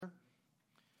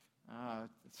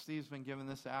Steve's been giving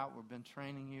this out. We've been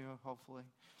training you, hopefully,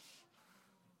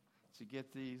 to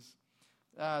get these.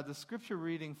 The scripture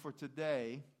reading for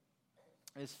today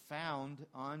is found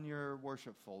on your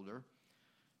worship folder.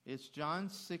 It's John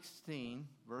 16,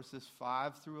 verses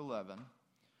 5 through 11.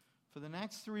 For the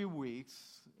next 3 weeks,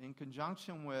 in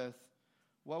conjunction with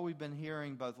what we've been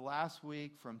hearing both last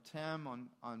week from Tim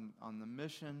on the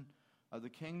mission of the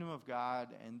kingdom of God,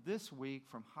 and this week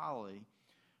from Holly,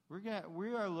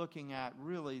 we are looking at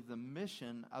really the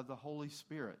mission of the Holy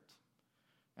Spirit.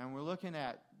 And we're looking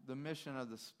at the mission of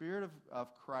the Spirit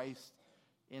of Christ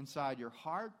inside your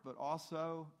heart, but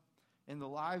also in the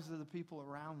lives of the people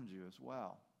around you as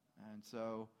well. And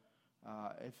so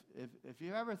if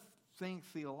you ever think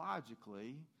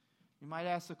theologically, you might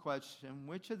ask the question,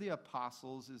 which of the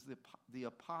apostles is the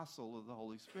apostle of the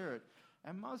Holy Spirit?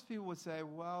 And most people would say,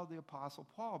 well, the Apostle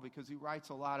Paul, because he writes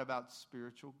a lot about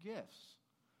spiritual gifts.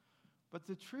 But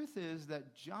the truth is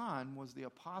that John was the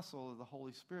apostle of the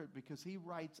Holy Spirit because he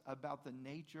writes about the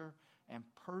nature and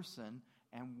person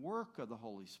and work of the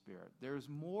Holy Spirit. There's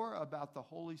more about the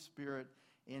Holy Spirit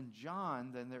in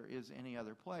John than there is any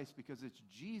other place because it's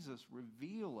Jesus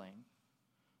revealing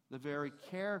the very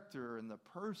character and the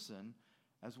person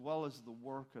as well as the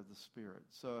work of the Spirit.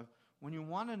 So when you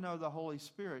want to know the Holy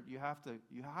Spirit, you have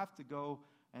to go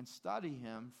and study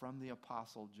him from the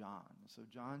Apostle John. So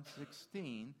John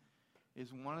 16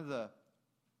 is one of the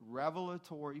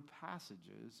revelatory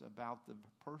passages about the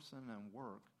person and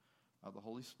work of the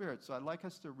Holy Spirit. So I'd like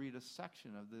us to read a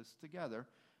section of this together.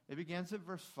 It begins at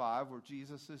verse 5, where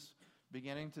Jesus is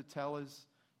beginning to tell his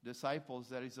disciples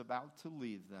that he's about to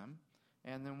leave them.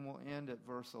 And then we'll end at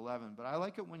verse 11. But I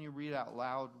like it when you read out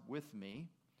loud with me.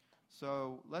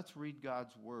 So let's read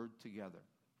God's word together.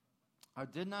 I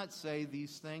did not say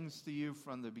these things to you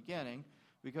from the beginning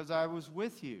because I was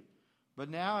with you. But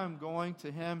now I'm going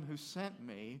to him who sent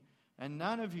me, and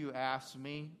none of you asked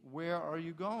me, where are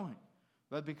you going?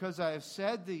 But because I have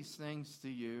said these things to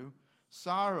you,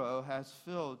 sorrow has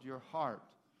filled your heart.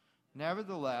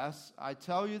 Nevertheless, I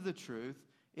tell you the truth,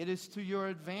 it is to your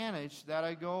advantage that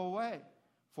I go away.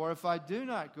 For if I do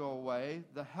not go away,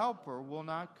 the Helper will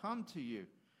not come to you.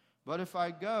 But if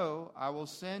I go, I will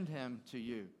send him to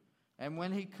you. And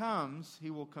when he comes,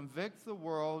 he will convict the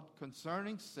world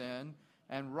concerning sin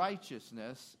and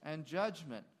righteousness and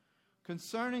judgment.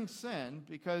 Concerning sin,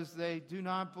 because they do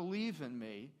not believe in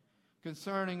me.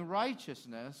 Concerning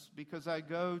righteousness, because I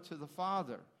go to the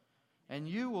Father, and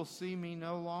you will see me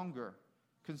no longer.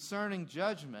 Concerning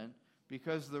judgment,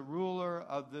 because the ruler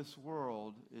of this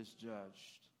world is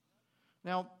judged.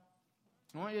 Now,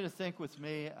 I want you to think with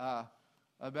me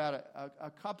about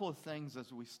a couple of things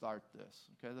as we start this.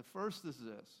 Okay, the first is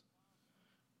this.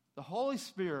 The Holy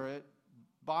Spirit,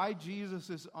 by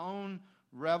Jesus' own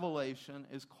revelation,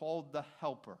 is called the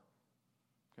Helper,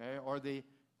 okay, or the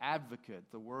Advocate.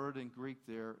 The word in Greek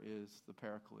there is the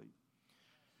Paraclete.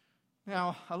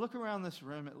 Now, I look around this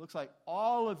room, it looks like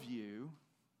all of you,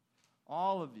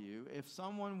 if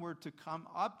someone were to come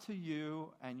up to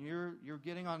you and you're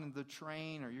getting on the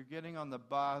train or you're getting on the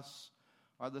bus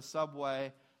or the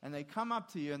subway, and they come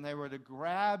up to you and they were to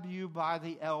grab you by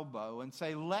the elbow and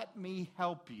say, let me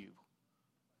help you,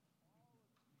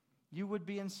 you would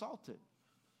be insulted.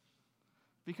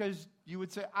 Because you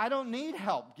would say, I don't need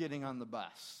help getting on the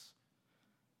bus.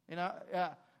 You know,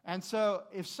 and so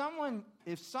if someone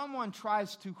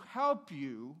tries to help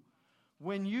you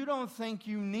when you don't think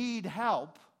you need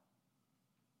help,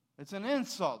 it's an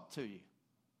insult to you.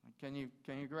 Can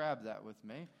you grab that with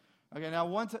me? Okay, now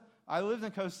once I lived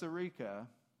in Costa Rica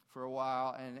for a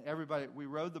while, and we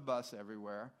rode the bus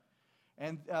everywhere.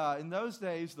 And in those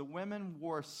days, the women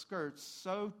wore skirts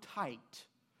so tight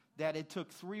that it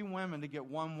took 3 women to get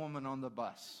 1 woman on the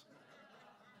bus.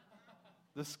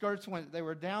 The skirts they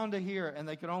were down to here, and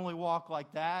they could only walk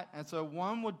like that. And so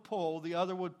one would pull, the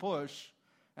other would push,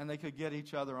 and they could get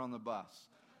each other on the bus.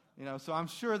 You know, so I'm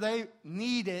sure they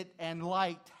needed and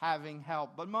liked having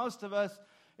help. But most of us,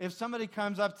 if somebody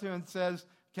comes up to you and says,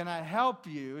 can I help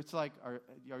you? It's like, are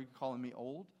you calling me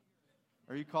old?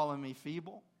 Are you calling me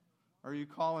feeble? Are you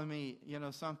calling me,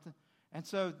 something? And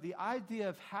so the idea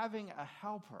of having a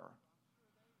helper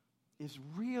is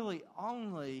really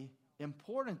only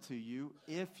important to you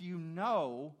if you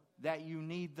know that you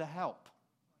need the help.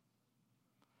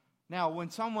 Now, when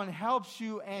someone helps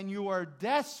you and you are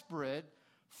desperate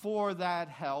for that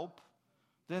help,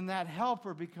 then that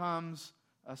helper becomes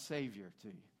a savior to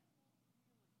you.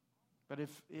 But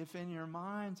if in your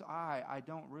mind's eye, I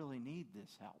don't really need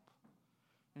this help,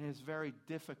 and it's very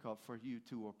difficult for you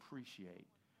to appreciate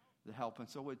the help. And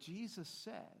so what Jesus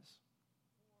says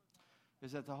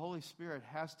is that the Holy Spirit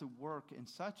has to work in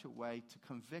such a way to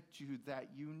convict you that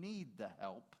you need the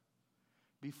help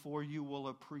before you will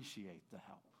appreciate the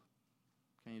help.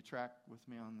 Can you track with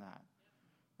me on that?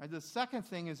 All right, the second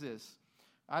thing is this.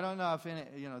 I don't know if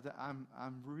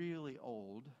I'm really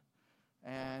old,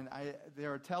 and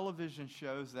there are television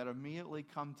shows that immediately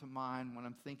come to mind when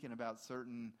I'm thinking about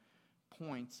certain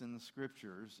points in the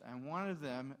Scriptures. And one of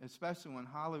them, especially when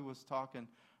Holly was talking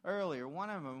earlier, one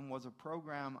of them was a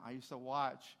program I used to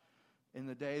watch in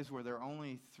the days where there were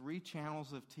only 3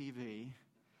 channels of TV,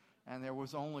 and there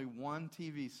was only one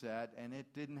TV set, and it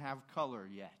didn't have color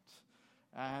yet.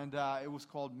 And it was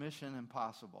called Mission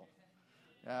Impossible.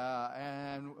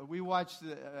 And we watched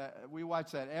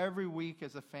that every week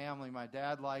as a family. My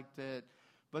dad liked it.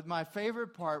 But my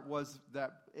favorite part was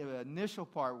that initial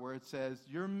part where it says,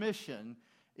 your mission,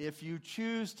 if you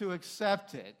choose to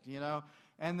accept it,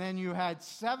 And then you had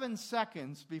 7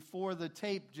 seconds before the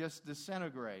tape just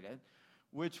disintegrated,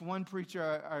 which one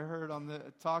preacher I heard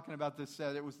talking about this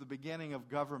said it was the beginning of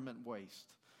government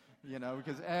waste.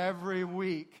 Because every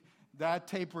week that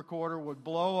tape recorder would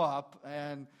blow up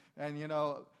and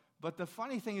but the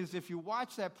funny thing is, if you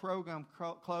watch that program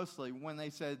closely, when they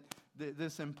said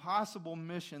this impossible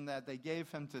mission that they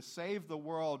gave him to save the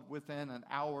world within an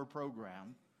hour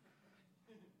program,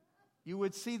 you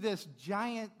would see this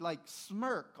giant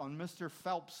smirk on Mr.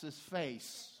 Phelps's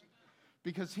face,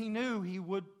 because he knew he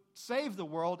would save the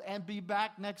world and be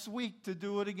back next week to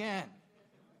do it again.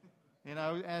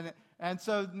 And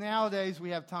so nowadays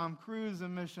we have Tom Cruise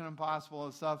in Mission Impossible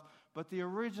and stuff, but the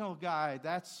original guy,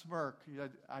 that smirk,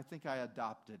 I think I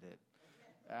adopted it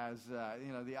as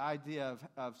the idea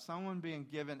of someone being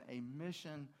given a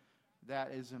mission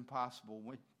that is impossible.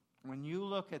 When you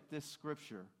look at this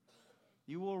Scripture,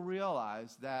 you will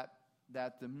realize that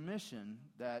the mission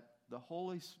that the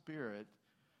Holy Spirit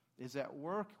is at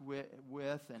work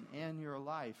with and in your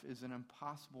life is an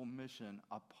impossible mission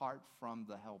apart from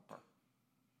the helper.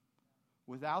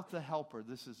 Without the helper,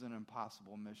 this is an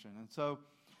impossible mission. And so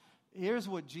here's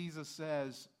what Jesus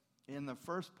says in the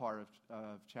first part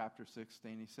of chapter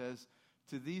 16. He says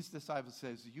to these disciples,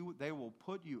 they will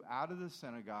put you out of the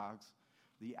synagogues.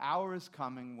 The hour is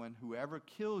coming when whoever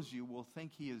kills you will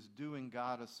think he is doing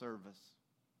God a service.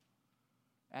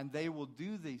 And they will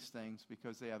do these things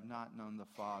because they have not known the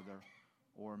Father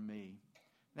or me.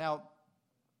 Now,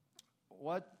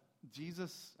 what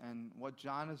Jesus and what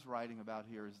John is writing about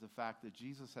here is the fact that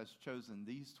Jesus has chosen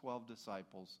these 12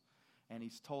 disciples, and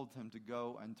he's told them to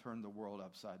go and turn the world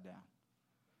upside down.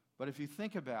 But if you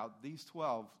think about these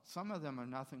 12, some of them are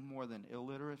nothing more than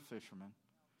illiterate fishermen.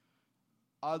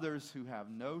 Others who have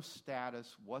no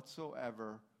status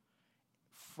whatsoever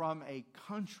from a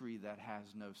country that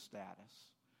has no status.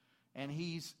 And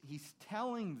he's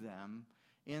telling them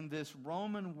in this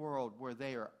Roman world where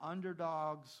they are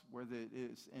underdogs, where it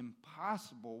is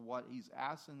impossible what he's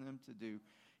asking them to do,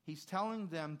 he's telling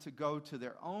them to go to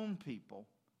their own people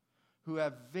who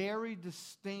have very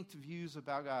distinct views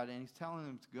about God. And he's telling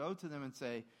them to go to them and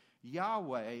say,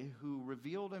 Yahweh, who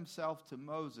revealed himself to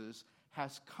Moses,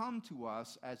 has come to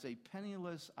us as a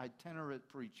penniless, itinerant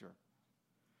preacher.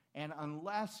 And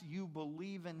unless you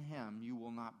believe in him, you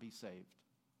will not be saved.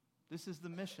 This is the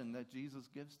mission that Jesus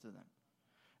gives to them.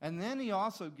 And then he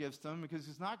also gives them, because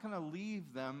he's not going to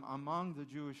leave them among the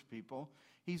Jewish people,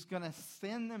 he's going to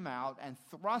send them out and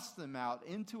thrust them out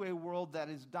into a world that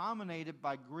is dominated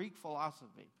by Greek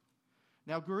philosophy.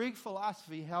 Now, Greek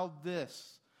philosophy held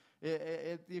this.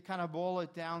 You kind of boil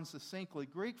it down succinctly.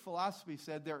 Greek philosophy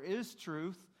said there is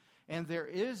truth and there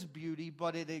is beauty,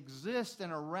 but it exists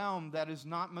in a realm that is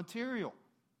not material.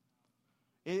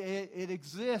 It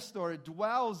exists, or it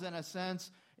dwells in a sense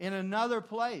in another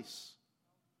place.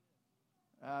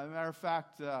 Matter of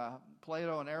fact,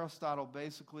 Plato and Aristotle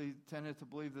basically tended to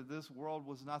believe that this world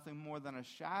was nothing more than a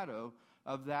shadow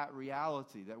of that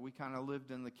reality, that we kind of lived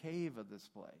in the cave of this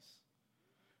place.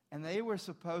 And they were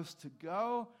supposed to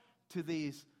go to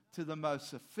the most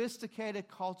sophisticated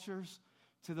cultures,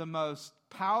 to the most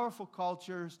powerful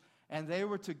cultures, and they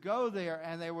were to go there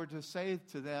and they were to say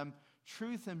to them,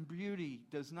 truth and beauty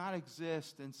does not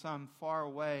exist in some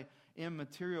faraway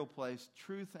immaterial place.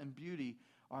 Truth and beauty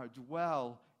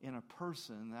dwell in a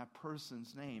person. That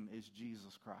person's name is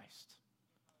Jesus Christ.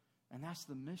 And that's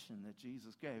the mission that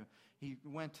Jesus gave. He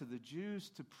went to the Jews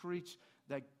to preach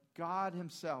that God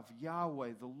himself,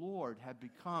 Yahweh, the Lord, had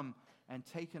become and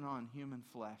taken on human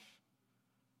flesh.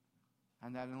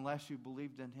 And that unless you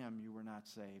believed in him, you were not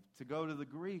saved. To go to the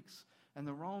Greeks and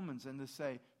the Romans and to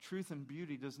say truth and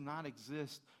beauty does not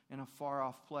exist in a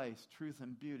far-off place. Truth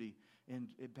and beauty,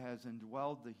 it has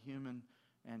indwelled the human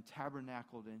and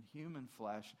tabernacled in human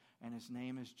flesh, and his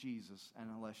name is Jesus, and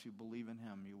unless you believe in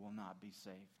him, you will not be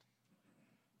saved.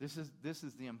 This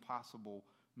is the impossible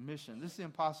mission. This is the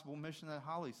impossible mission that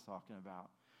Holly's talking about.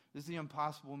 This is the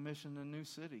impossible mission in New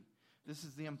City. This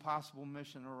is the impossible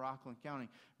mission in Rockland County,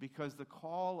 because the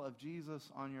call of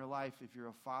Jesus on your life, if you're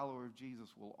a follower of Jesus,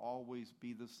 will always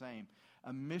be the same.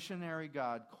 A missionary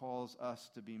God calls us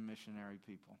to be missionary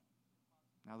people.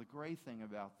 Now, the great thing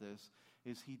about this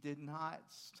is he did not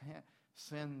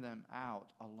send them out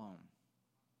alone.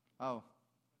 Oh,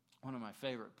 one of my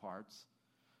favorite parts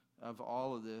of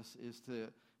all of this is to,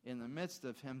 in the midst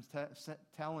of him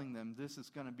telling them, this is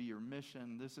going to be your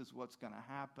mission, this is what's going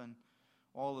to happen,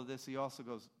 all of this, he also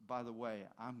goes, by the way,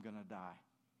 I'm going to die.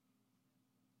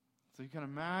 So you can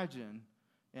imagine,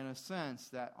 in a sense,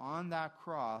 that on that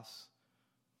cross,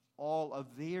 all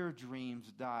of their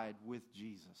dreams died with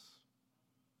Jesus.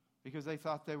 Because they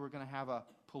thought they were going to have a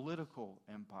political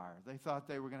empire. They thought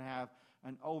they were going to have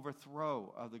an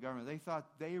overthrow of the government. They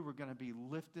thought they were going to be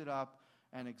lifted up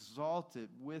and exalted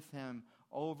with him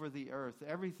over the earth.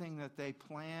 Everything that they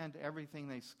planned, everything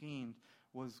they schemed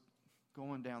was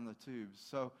going down the tubes.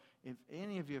 So if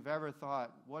any of you have ever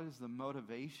thought, what is the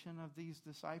motivation of these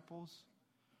disciples?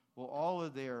 Well, all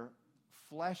of their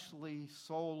fleshly,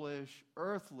 soulish,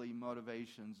 earthly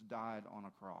motivations died on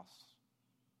a cross.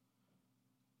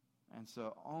 And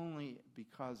so only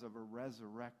because of a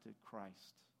resurrected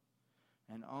Christ,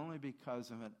 and only because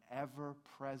of an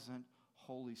ever-present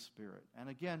Holy Spirit. And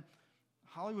again,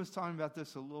 Holly was talking about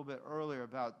this a little bit earlier,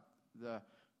 about the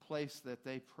place that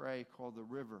they pray called the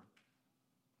River.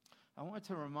 I want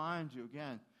to remind you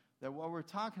again that what we're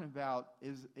talking about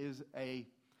is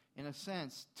in a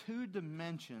sense, two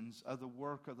dimensions of the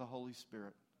work of the Holy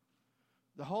Spirit.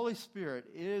 The Holy Spirit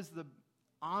is the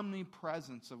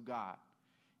omnipresence of God.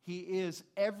 He is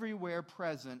everywhere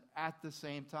present at the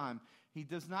same time. He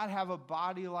does not have a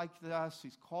body like us.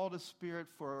 He's called a spirit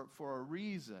for a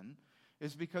reason.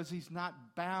 It's because he's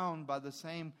not bound by the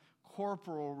same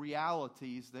corporal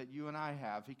realities that you and I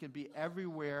have. He can be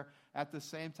everywhere at the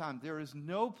same time. There is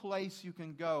no place you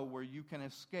can go where you can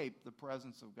escape the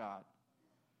presence of God.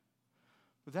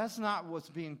 But that's not what's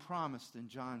being promised in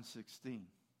John 16.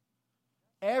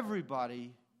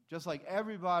 Everybody, just like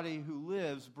everybody who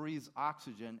lives breathes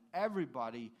oxygen,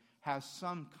 everybody has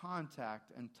some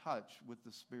contact and touch with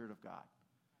the Spirit of God.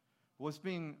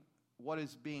 What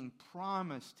is being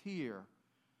promised here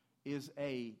is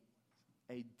a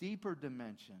deeper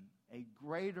dimension, a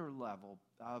greater level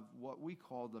of what we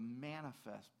call the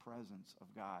manifest presence of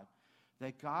God.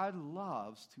 That God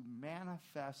loves to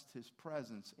manifest his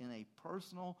presence in a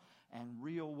personal and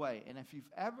real way. And if you've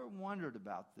ever wondered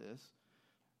about this,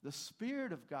 the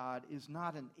Spirit of God is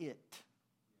not an it.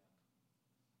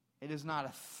 It is not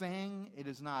a thing. It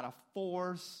is not a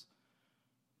force.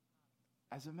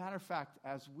 As a matter of fact,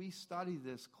 as we study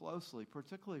this closely,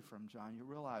 particularly from John, you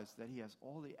realize that he has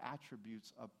all the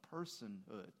attributes of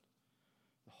personhood.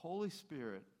 The Holy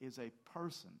Spirit is a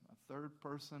person, a third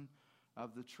person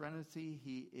of the Trinity.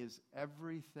 He is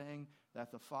everything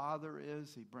that the Father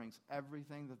is. He brings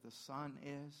everything that the Son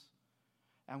is.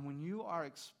 And when you are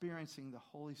experiencing the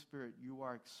Holy Spirit, you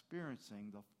are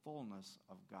experiencing the fullness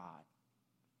of God.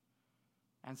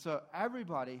 And so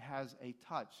everybody has a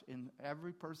touch. In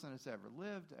every person that's ever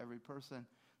lived, every person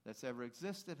that's ever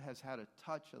existed has had a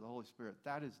touch of the Holy Spirit.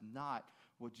 That is not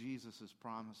what Jesus is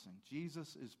promising.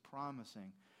 Jesus is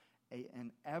promising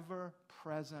an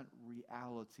ever-present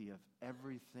reality of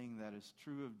everything that is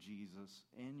true of Jesus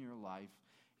in your life,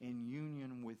 in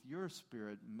union with your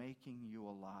spirit, making you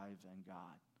alive in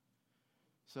God.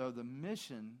 So the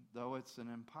mission, though it's an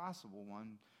impossible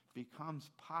one, becomes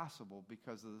possible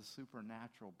because of the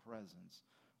supernatural presence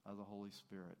of the Holy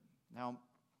Spirit. Now,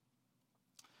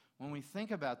 when we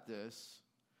think about this,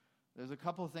 there's a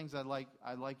couple of things I'd like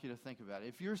you to think about.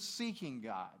 If you're seeking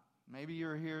God, maybe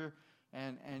you're here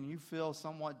and you feel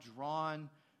somewhat drawn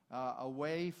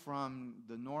away from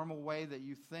the normal way that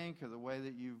you think or the way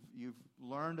that you've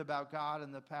learned about God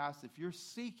in the past. If you're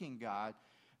seeking God,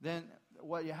 then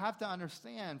what you have to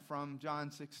understand from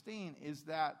John 16 is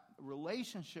that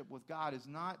relationship with God is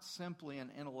not simply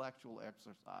an intellectual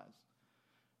exercise.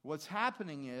 What's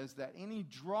happening is that any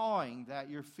drawing that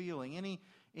you're feeling,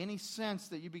 any sense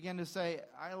that you begin to say,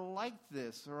 I like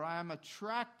this or I'm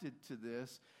attracted to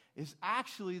this, is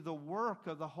actually the work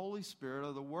of the Holy Spirit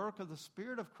or the work of the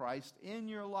Spirit of Christ in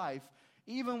your life,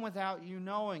 even without you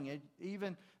knowing it,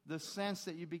 even the sense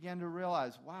that you begin to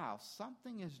realize, wow,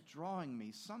 something is drawing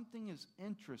me, something is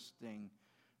interesting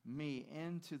me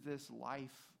into this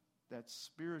life that's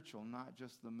spiritual, not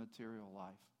just the material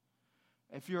life.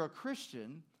 If you're a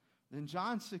Christian, then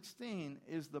John 16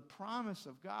 is the promise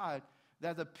of God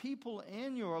that the people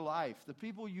in your life, the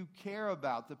people you care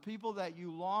about, the people that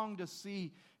you long to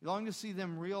see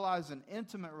them realize an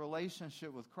intimate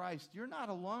relationship with Christ, you're not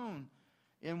alone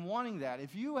in wanting that.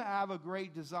 If you have a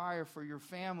great desire for your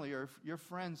family or your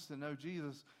friends to know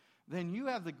Jesus, then you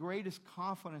have the greatest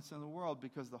confidence in the world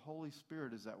because the Holy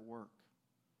Spirit is at work.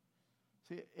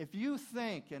 See, if you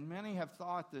think, and many have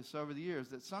thought this over the years,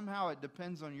 that somehow it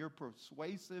depends on your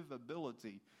persuasive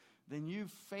ability, then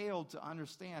you've failed to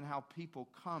understand how people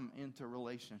come into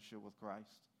relationship with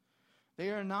Christ.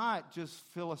 They are not just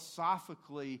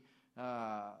philosophically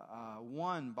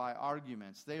won by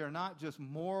arguments. They are not just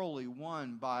morally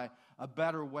won by a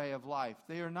better way of life.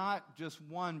 They are not just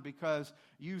won because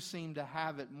you seem to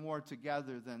have it more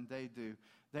together than they do.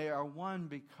 They are won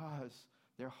because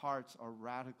their hearts are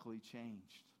radically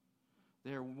changed.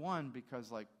 They are won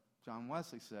because, like John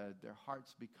Wesley said, their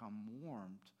hearts become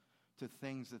warmed to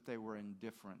things that they were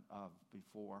indifferent of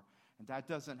before. And that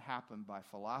doesn't happen by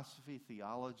philosophy,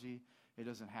 theology. It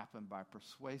doesn't happen by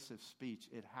persuasive speech.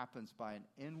 It happens by an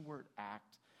inward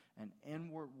act, an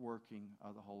inward working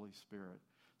of the Holy Spirit.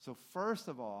 So first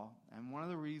of all, and one of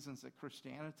the reasons that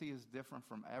Christianity is different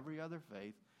from every other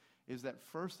faith, is that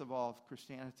first of all,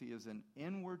 Christianity is an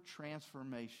inward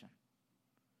transformation.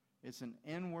 It's an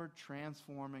inward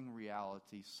transforming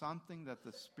reality, something that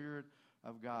the Spirit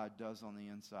of God does on the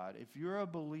inside. If you're a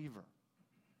believer,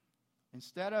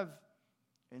 instead of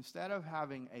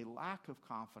having a lack of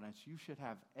confidence, you should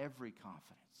have every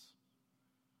confidence.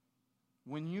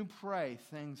 When you pray,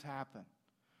 things happen.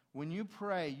 When you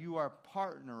pray, you are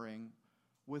partnering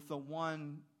with the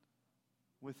one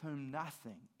with whom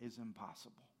nothing is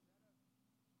impossible.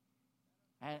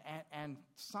 And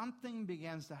something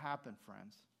begins to happen,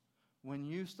 friends, when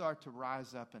you start to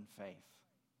rise up in faith.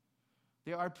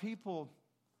 There are people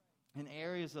in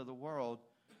areas of the world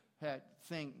that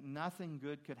think nothing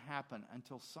good could happen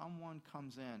until someone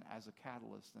comes in as a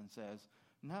catalyst and says,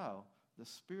 no, the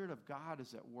Spirit of God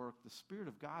is at work. The Spirit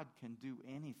of God can do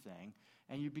anything.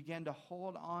 And you begin to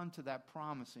hold on to that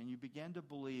promise, and you begin to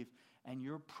believe, and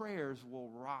your prayers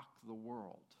will rock the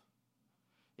world.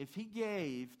 If he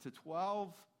gave to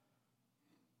 12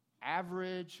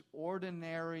 average,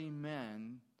 ordinary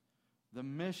men the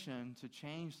mission to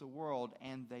change the world,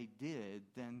 and they did,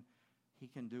 then he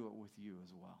can do it with you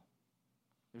as well.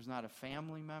 There's not a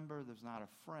family member, there's not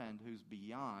a friend who's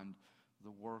beyond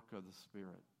the work of the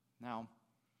Spirit. Now,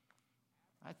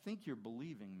 I think you're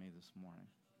believing me this morning.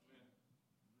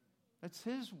 That's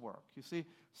his work. You see,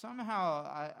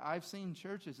 somehow I've seen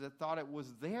churches that thought it was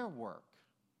their work.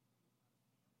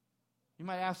 You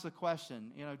might ask the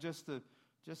question, just to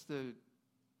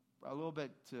a little bit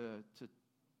to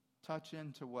touch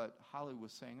into what Holly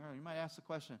was saying earlier. You might ask the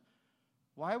question,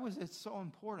 why was it so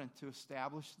important to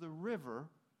establish the river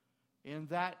in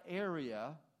that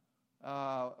area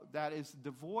that is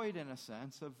devoid, in a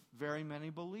sense, of very many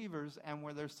believers and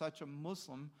where there's such a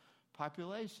Muslim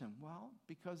population? Well,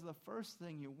 because the first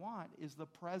thing you want is the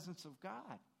presence of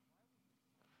God.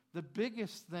 The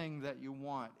biggest thing that you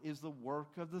want is the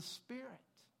work of the Spirit.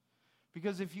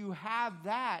 Because if you have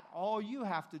that, all you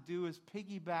have to do is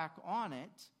piggyback on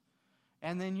it,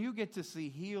 and then you get to see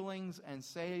healings and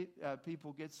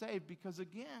people get saved. Because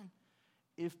again,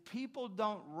 if people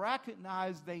don't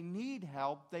recognize they need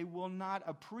help, they will not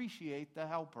appreciate the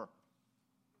helper.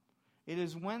 It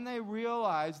is when they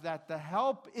realize that the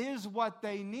help is what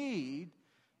they need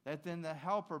that then the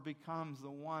helper becomes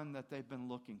the one that they've been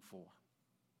looking for.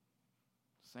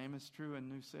 Same is true in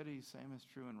New City. Same is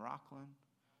true in Rockland.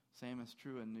 Same is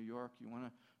true in New York. You want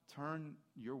to turn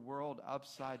your world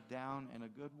upside down in a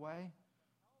good way?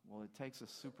 Well, it takes a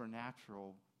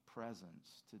supernatural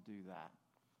presence to do that.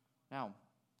 Now,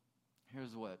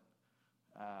 here's what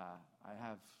I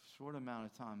have a short amount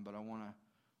of time, but I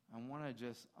want to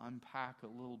just unpack a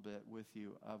little bit with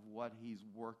you of what he's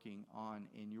working on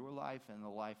in your life and the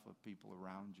life of people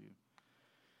around you.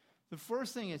 The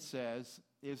first thing it says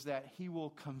is that he will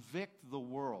convict the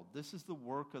world. This is the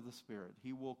work of the Spirit.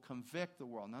 He will convict the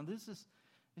world. Now, this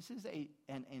is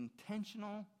an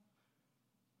intentional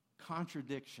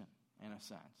contradiction, in a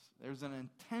sense. There's an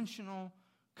intentional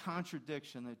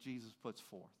contradiction that Jesus puts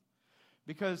forth.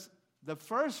 Because the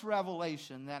first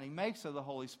revelation that he makes of the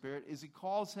Holy Spirit is he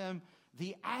calls him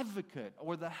the advocate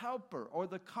or the helper or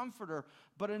the comforter.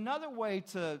 But another way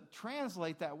to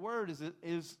translate that word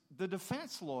is the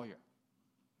defense lawyer.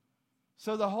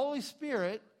 So the Holy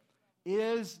Spirit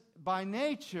is by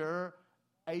nature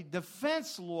a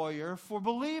defense lawyer for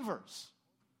believers.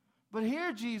 But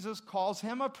here Jesus calls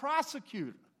him a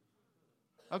prosecutor.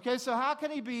 Okay, so how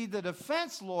can he be the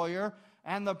defense lawyer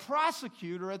and the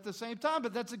prosecutor at the same time.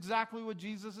 But that's exactly what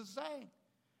Jesus is saying.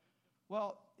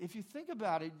 Well, if you think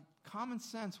about it, common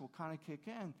sense will kind of kick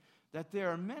in that there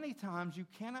are many times you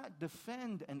cannot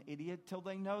defend an idiot till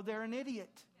they know they're an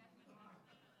idiot.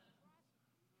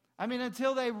 I mean,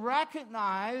 until they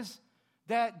recognize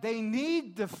that they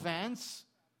need defense,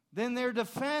 then their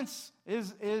defense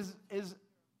is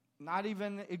not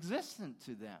even existent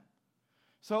to them.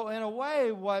 So in a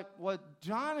way, what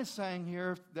John is saying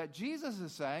here, that Jesus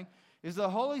is saying, is the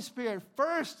Holy Spirit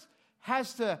first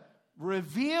has to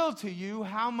reveal to you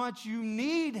how much you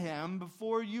need Him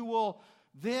before you will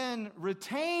then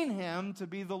retain Him to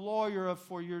be the lawyer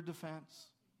for your defense.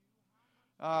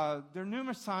 There are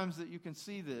numerous times that you can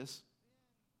see this.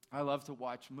 I love to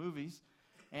watch movies.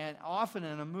 And often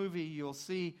in a movie, you'll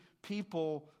see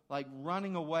people like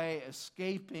running away,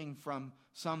 escaping from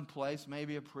some place,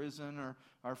 maybe a prison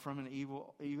or from an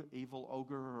evil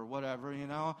ogre or whatever, you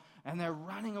know. And they're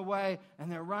running away,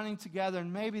 and they're running together,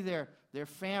 and maybe their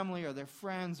family or their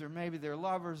friends or maybe their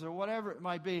lovers or whatever it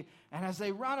might be. And as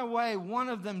they run away, one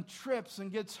of them trips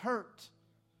and gets hurt.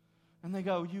 And they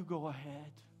go, "You go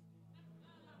ahead."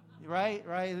 Right?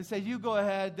 They say, "You go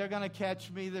ahead. They're going to catch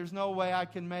me. There's no way I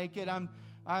can make it. And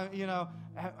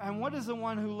what does the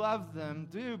one who loves them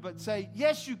do but say,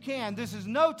 "Yes, you can. This is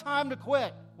no time to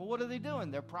quit." Well, what are they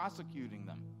doing? They're prosecuting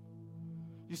them.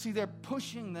 You see, they're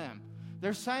pushing them.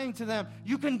 They're saying to them,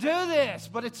 "You can do this."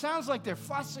 But it sounds like they're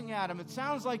fussing at them. It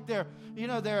sounds like they're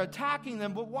attacking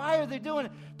them. But why are they doing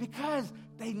it? Because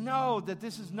they know that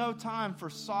this is no time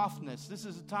for softness. This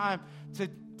is a time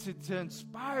to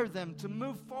inspire them to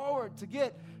move forward, to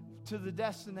get to the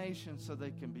destination so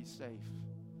they can be safe.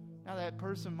 Now, that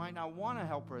person might not want to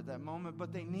help her at that moment,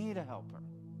 but they need a helper.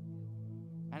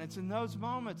 And it's in those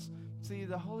moments, see,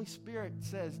 the Holy Spirit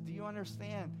says, do you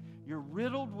understand? You're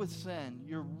riddled with sin.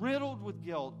 You're riddled with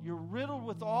guilt. You're riddled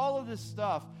with all of this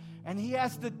stuff. And He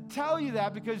has to tell you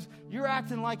that because you're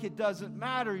acting like it doesn't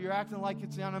matter. You're acting like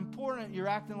it's unimportant. You're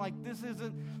acting like this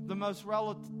isn't the most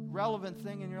relevant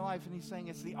thing in your life. And He's saying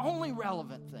it's the only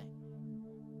relevant thing.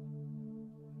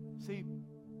 See,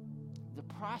 the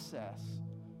process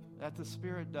that the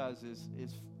Spirit does is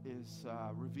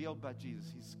revealed by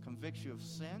Jesus. He convicts you of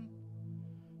sin,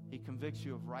 He convicts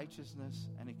you of righteousness,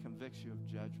 and He convicts you of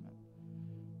judgment.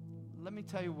 Let me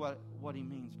tell you what He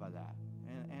means by that.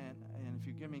 And if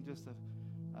you give me just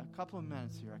a couple of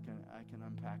minutes here, I can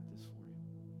unpack this for you.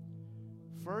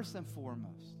 First and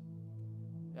foremost,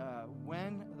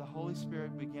 when the Holy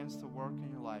Spirit begins to work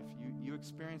in your life, you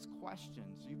experience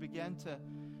questions. You begin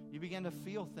to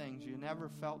feel things you never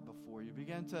felt before. You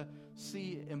begin to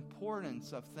see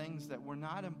importance of things that were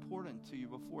not important to you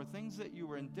before. Things that you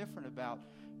were indifferent about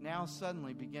now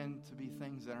suddenly begin to be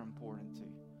things that are important to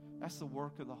you. That's the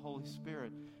work of the Holy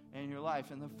Spirit in your life.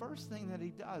 And the first thing that He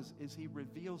does is He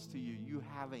reveals to you, you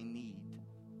have a need.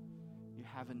 You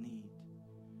have a need.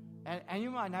 And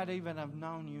you might not even have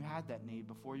known you had that need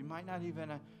before. You might not even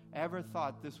have ever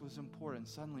thought this was important.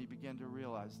 Suddenly you begin to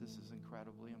realize this is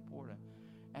incredibly important.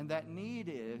 And that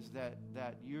need is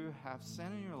that you have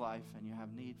sin in your life and you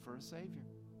have need for a Savior.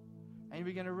 And you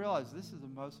begin to realize this is the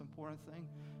most important thing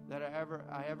that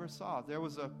I ever saw. There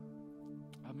was a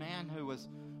man who was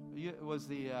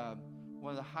the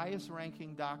one of the highest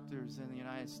ranking doctors in the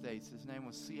United States. His name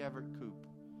was C. Everett Koop.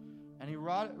 And he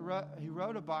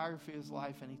wrote a biography of his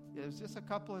life, and it was just a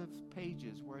couple of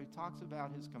pages where he talks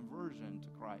about his conversion to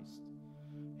Christ.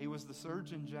 He was the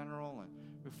Surgeon General, and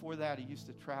before that he used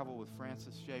to travel with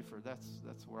Francis Schaeffer.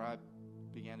 That's where I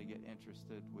began to get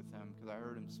interested with him because I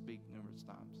heard him speak numerous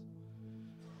times.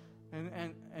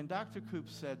 And Dr. Koop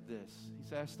said this. He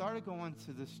said, I started going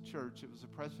to this church. It was a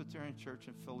Presbyterian church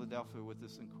in Philadelphia with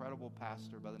this incredible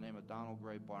pastor by the name of Donald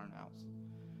Gray Barnhouse.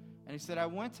 And he said, I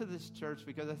went to this church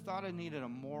because I thought I needed a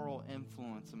moral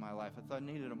influence in my life. I thought I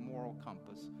needed a moral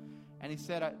compass. And he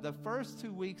said, the first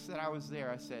 2 weeks that I was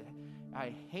there, I said,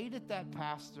 I hated that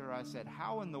pastor. I said,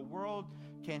 how in the world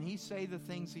can he say the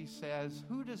things he says?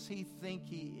 Who does he think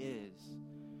he is?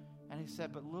 And he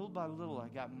said, but little by little, I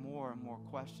got more and more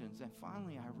questions. And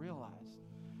finally, I realized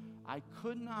I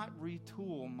could not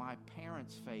retool my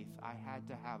parents' faith. I had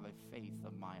to have a faith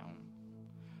of my own.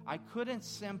 I couldn't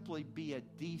simply be a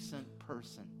decent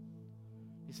person.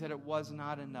 He said it was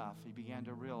not enough. He began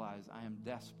to realize I am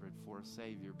desperate for a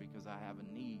Savior because I have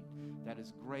a need that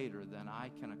is greater than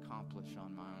I can accomplish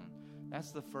on my own.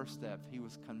 That's the first step. He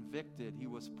was convicted. He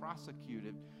was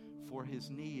prosecuted for his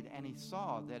need, and he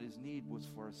saw that his need was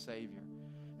for a Savior.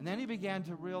 And then he began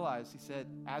to realize, he said,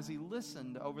 as he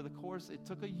listened over the course, it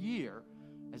took a year,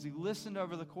 As he listened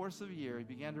over the course of a year, he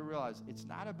began to realize it's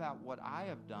not about what I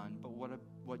have done, but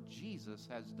what Jesus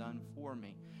has done for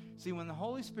me. See, when the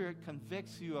Holy Spirit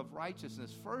convicts you of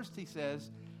righteousness, first he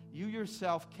says, you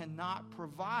yourself cannot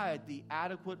provide the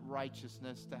adequate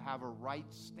righteousness to have a right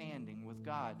standing with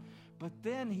God. But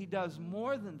then he does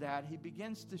more than that. He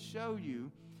begins to show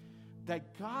you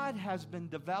that God has been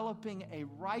developing a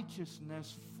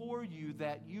righteousness for you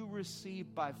that you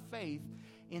receive by faith,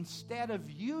 instead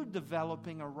of you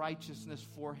developing a righteousness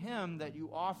for him that you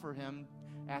offer him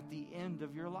at the end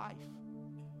of your life.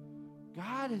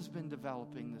 God has been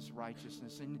developing this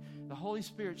righteousness, and the Holy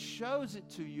Spirit shows it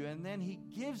to you, and then he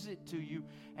gives it to you,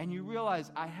 and you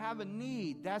realize, I have a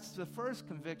need. That's the first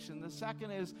conviction. The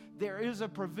second is, there is a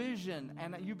provision,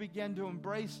 and you begin to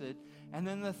embrace it. And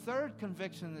then the third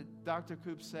conviction that Dr.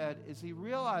 Coop said is he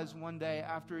realized one day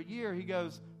after a year, he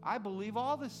goes, I believe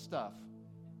all this stuff.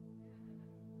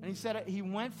 And he said he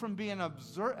went from being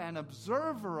an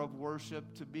observer of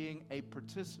worship to being a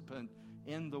participant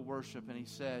in the worship. And he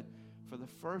said, for the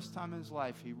first time in his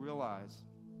life, he realized,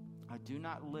 I do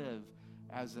not live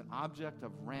as an object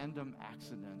of random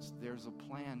accidents. There's a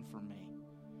plan for me.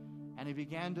 And he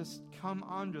began to come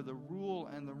under the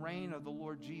rule and the reign of the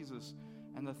Lord Jesus.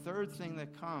 And the third thing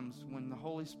that comes when the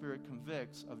Holy Spirit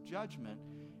convicts of judgment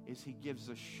is he gives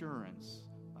assurance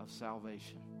of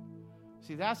salvation.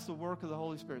 See, that's the work of the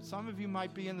Holy Spirit. Some of you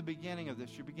might be in the beginning of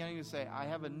this. You're beginning to say, I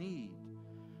have a need.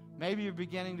 Maybe you're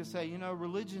beginning to say,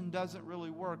 religion doesn't really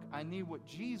work. I need what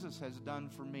Jesus has done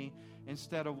for me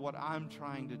instead of what I'm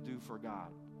trying to do for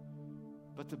God.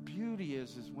 But the beauty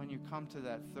is when you come to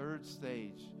that third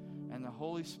stage and the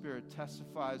Holy Spirit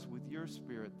testifies with your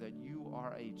spirit that you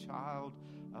are a child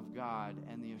of God,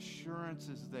 and the assurance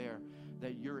is there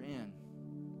that you're in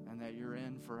and that you're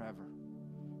in forever.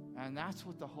 And that's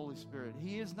what the Holy Spirit,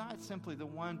 he is not simply the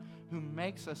one who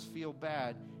makes us feel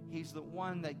bad. He's the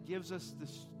one that gives us the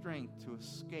strength to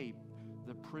escape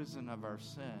the prison of our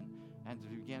sin and to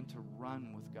begin to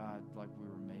run with God like we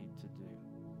were made to do.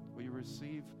 Will you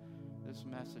receive this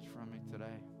message from me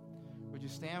today? Would you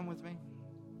stand with me?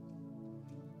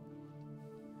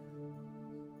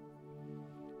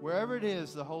 Wherever it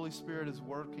is the Holy Spirit is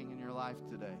working in your life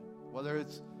today, whether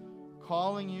it's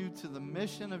calling you to the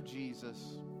mission of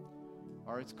Jesus,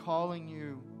 or it's calling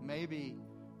you maybe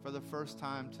for the first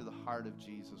time to the heart of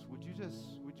Jesus, would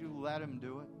you let him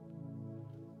do it?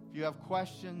 If you have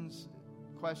questions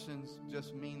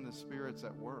just mean the Spirit's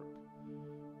at work.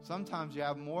 Sometimes you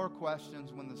have more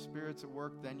questions when the Spirit's at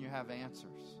work than you have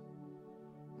answers.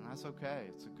 And that's okay.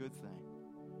 It's a good thing.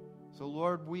 So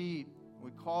Lord, we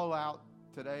call out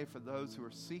today for those who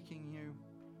are seeking you,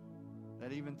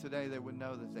 that even today they would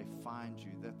know that they find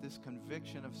you, that this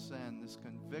conviction of sin, this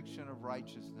conviction of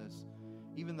righteousness,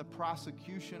 even the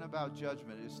prosecution about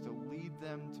judgment is to lead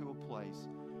them to a place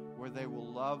where they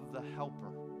will love the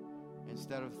helper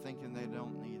instead of thinking they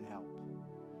don't need help.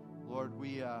 Lord,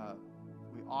 we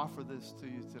offer this to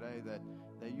you today,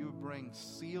 that you would bring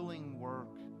sealing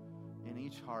work in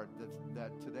each heart,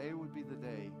 that today would be the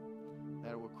day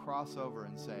that it would cross over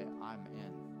and say, I'm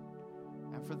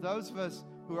in. And for those of us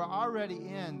who are already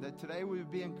in, that today we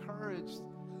would be encouraged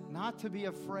not to be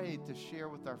afraid to share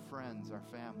with our friends, our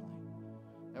family.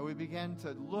 That we begin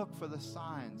to look for the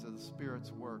signs of the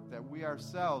Spirit's work. That we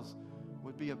ourselves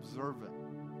would be observant.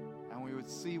 And we would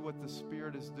see what the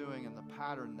Spirit is doing and the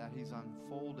pattern that he's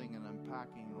unfolding and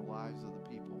unpacking in the lives of the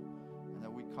people. And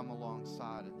that we come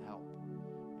alongside and help.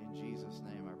 In Jesus'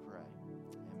 name I pray.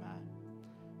 Amen.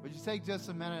 Would you take just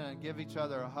a minute and give each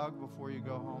other a hug before you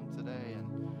go home today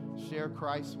and share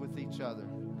Christ with each other?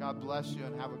 God bless you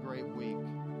and have a great week.